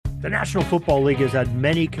The National Football League has had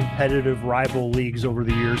many competitive rival leagues over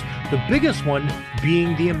the years, the biggest one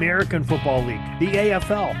being the American Football League, the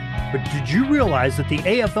AFL. But did you realize that the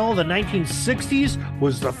AFL of the 1960s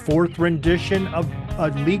was the fourth rendition of a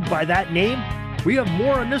league by that name? We have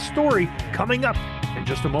more on this story coming up in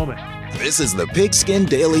just a moment. This is the Pigskin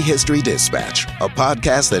Daily History Dispatch, a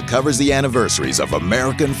podcast that covers the anniversaries of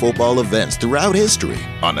American football events throughout history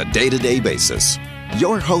on a day-to-day basis.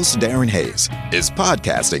 Your host, Darren Hayes, is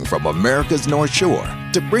podcasting from America's North Shore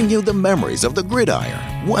to bring you the memories of the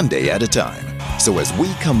gridiron, one day at a time. So as we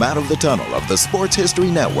come out of the tunnel of the Sports History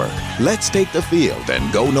Network, let's take the field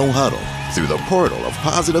and go no huddle through the portal of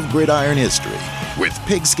positive gridiron history with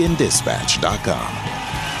pigskindispatch.com.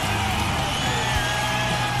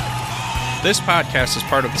 This podcast is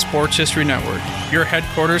part of the Sports History Network, your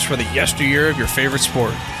headquarters for the yesteryear of your favorite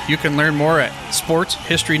sport. You can learn more at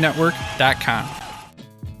sportshistorynetwork.com.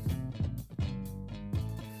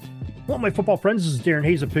 Well, my football friends, this is Darren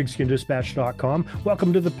Hayes of pigskindispatch.com.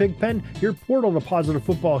 Welcome to the Pig Pen, your portal to positive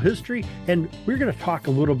football history, and we're going to talk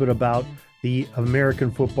a little bit about the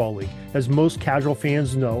American Football League. As most casual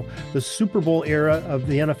fans know, the Super Bowl era of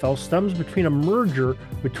the NFL stems between a merger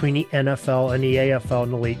between the NFL and the AFL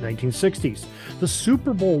in the late 1960s. The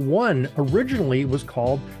Super Bowl one originally was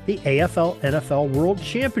called the AFL-NFL World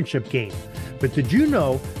Championship game. But did you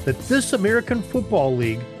know that this American Football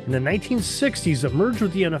League in the 1960s that merged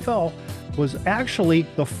with the NFL was actually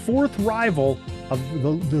the fourth rival of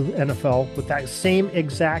the NFL with that same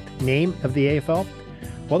exact name of the AFL?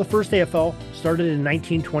 Well, the first AFL started in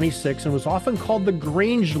 1926 and was often called the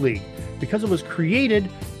Grange League because it was created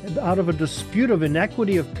out of a dispute of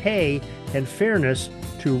inequity of pay and fairness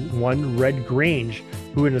to one Red Grange,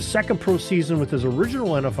 who in his second pro season with his original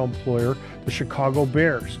NFL employer, the Chicago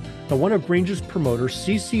Bears. Now, one of Grange's promoters,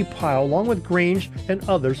 C.C. Pyle, along with Grange and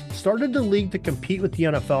others, started the league to compete with the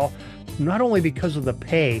NFL, not only because of the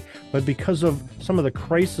pay, but because of some of the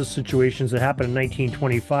crisis situations that happened in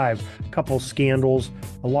 1925, a couple scandals,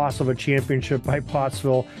 a loss of a championship by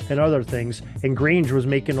Pottsville, and other things. And Grange was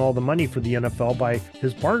making all the money for the NFL by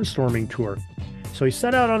his barnstorming tour. So he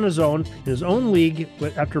set out on his own, in his own league,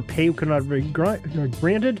 after pay could not be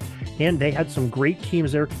granted, and they had some great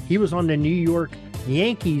teams there. He was on the New York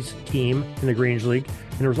Yankees team in the Grange League,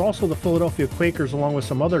 and there was also the Philadelphia Quakers along with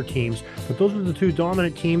some other teams, but those were the two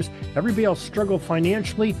dominant teams. Everybody else struggled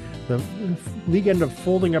financially. The league ended up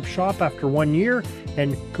folding up shop after 1 year,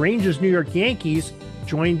 and Grange's New York Yankees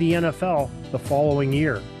joined the NFL the following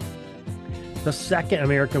year. The second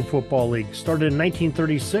American Football League started in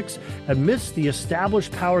 1936. Amidst the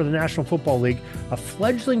established power of the National Football League, a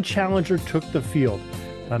fledgling challenger took the field.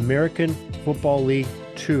 American Football League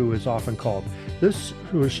II is often called. This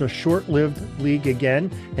was a short-lived league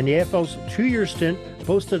again, and the AFL's two-year stint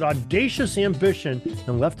boasted audacious ambition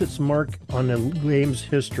and left its mark on the game's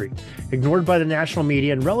history. Ignored by the national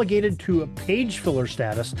media and relegated to a page filler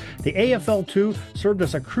status, the AFL2 served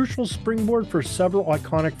as a crucial springboard for several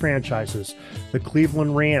iconic franchises. The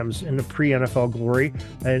Cleveland Rams in the pre-NFL glory,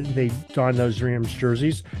 and they donned those Rams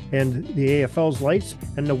jerseys, and the AFL's lights,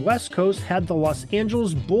 and the West Coast had the Los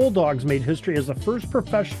Angeles Bulldogs made history as the first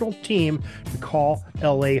professional team to call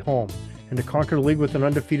LA home and to conquer the league with an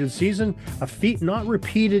undefeated season, a feat not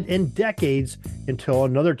repeated in decades until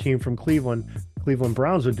another team from Cleveland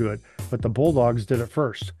Browns would do it, but the Bulldogs did it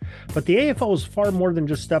first. But the AFL was far more than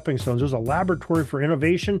just stepping stones. It was a laboratory for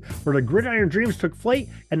innovation where the gridiron dreams took flight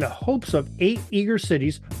and the hopes of 8 eager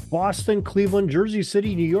cities, Boston, Cleveland, Jersey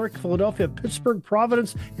City, New York, Philadelphia, Pittsburgh,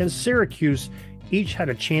 Providence, and Syracuse, each had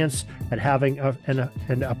a chance at having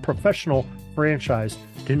a professional franchise.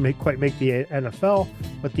 Didn't quite make the NFL,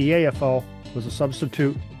 but the AFL was a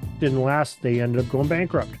substitute. Didn't last. They ended up going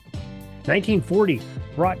bankrupt. 1940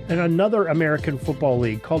 brought in another American Football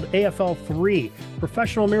League called AFL3.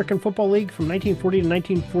 Professional American Football League from 1940 to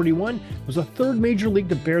 1941 was the third major league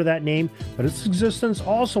to bear that name, but its existence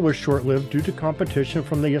also was short-lived due to competition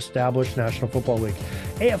from the established National Football League.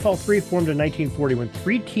 AFL3 formed in 1940 when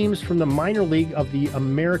 3 teams from the minor league of the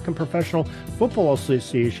American Professional Football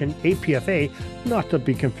Association, APFA, not to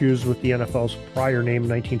be confused with the NFL's prior name,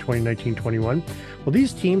 1920-1921. Well,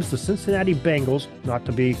 these teams, the Cincinnati Bengals, not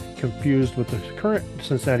to be confused with the current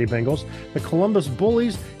Cincinnati Bengals, the Columbus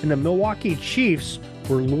Bullies, and the Milwaukee Chiefs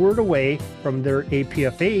were lured away from their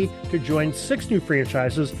APFA to join 6 new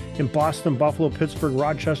franchises in Boston, Buffalo, Pittsburgh,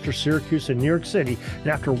 Rochester, Syracuse, and New York City. And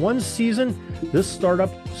after one season, this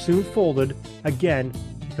startup soon folded again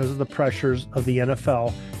because of the pressures of the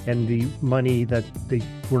NFL and the money that they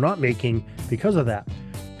were not making because of that.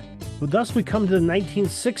 Thus, we come to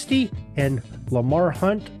 1960, and Lamar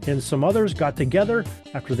Hunt and some others got together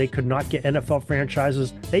after they could not get NFL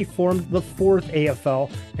franchises. They formed the fourth AFL,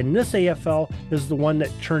 and this AFL is the one that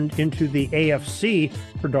turned into the AFC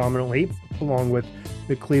predominantly, along with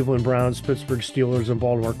the Cleveland Browns, Pittsburgh Steelers, and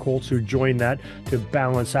Baltimore Colts, who joined that to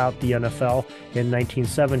balance out the NFL in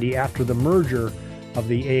 1970 after the merger of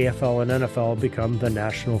the AFL and NFL become the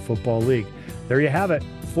National Football League. There you have it,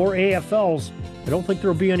 4 AFLs. I don't think there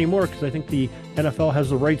will be any more because I think the NFL has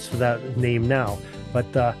the rights for that name now.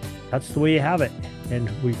 But that's the way you have it. And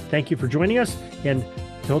we thank you for joining us. And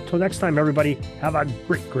till next time, everybody, have a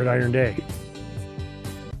great Gridiron Day.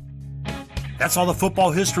 That's all the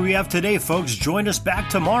football history we have today, folks. Join us back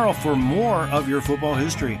tomorrow for more of your football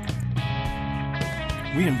history.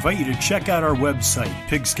 We invite you to check out our website,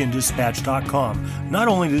 pigskindispatch.com, not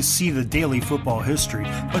only to see the daily football history,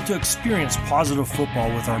 but to experience positive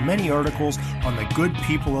football with our many articles on the good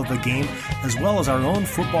people of the game, as well as our own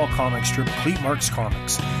football comic strip, Cleat Marks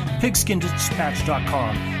Comics.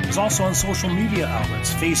 Pigskindispatch.com is also on social media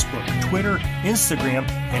outlets, Facebook, Twitter, Instagram,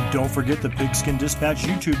 and don't forget the Pigskin Dispatch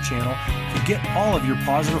YouTube channel to get all of your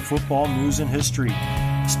positive football news and history.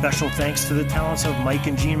 Special thanks to the talents of Mike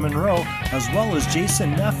and Gene Monroe, as well as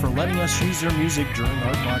Jason Neff for letting us use their music during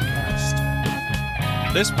our podcast.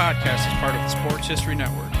 This podcast is part of the Sports History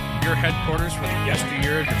Network, your headquarters for the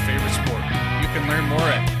yesteryear of your favorite sport. You can learn more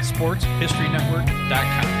at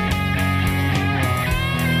sportshistorynetwork.com.